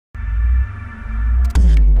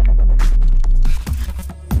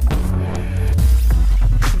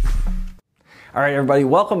All right, everybody,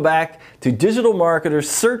 welcome back to Digital Marketer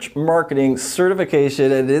Search Marketing Certification.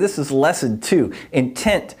 And this is lesson 2,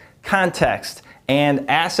 intent, context, and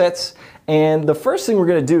assets. And the first thing we're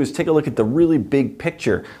going to do is take a look at the really big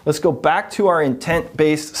picture. Let's go back to our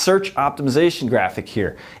intent-based search optimization graphic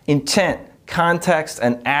here. Intent, context,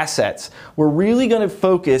 and assets. We're really going to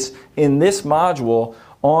focus in this module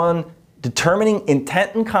on determining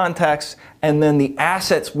intent and context, and then the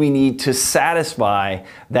assets we need to satisfy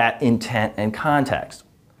that intent and context.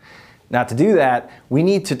 Now, to do that, we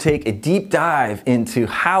need to take a deep dive into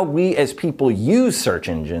how we as people use search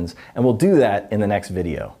engines, and we'll do that in the next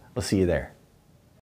video. We'll see you there.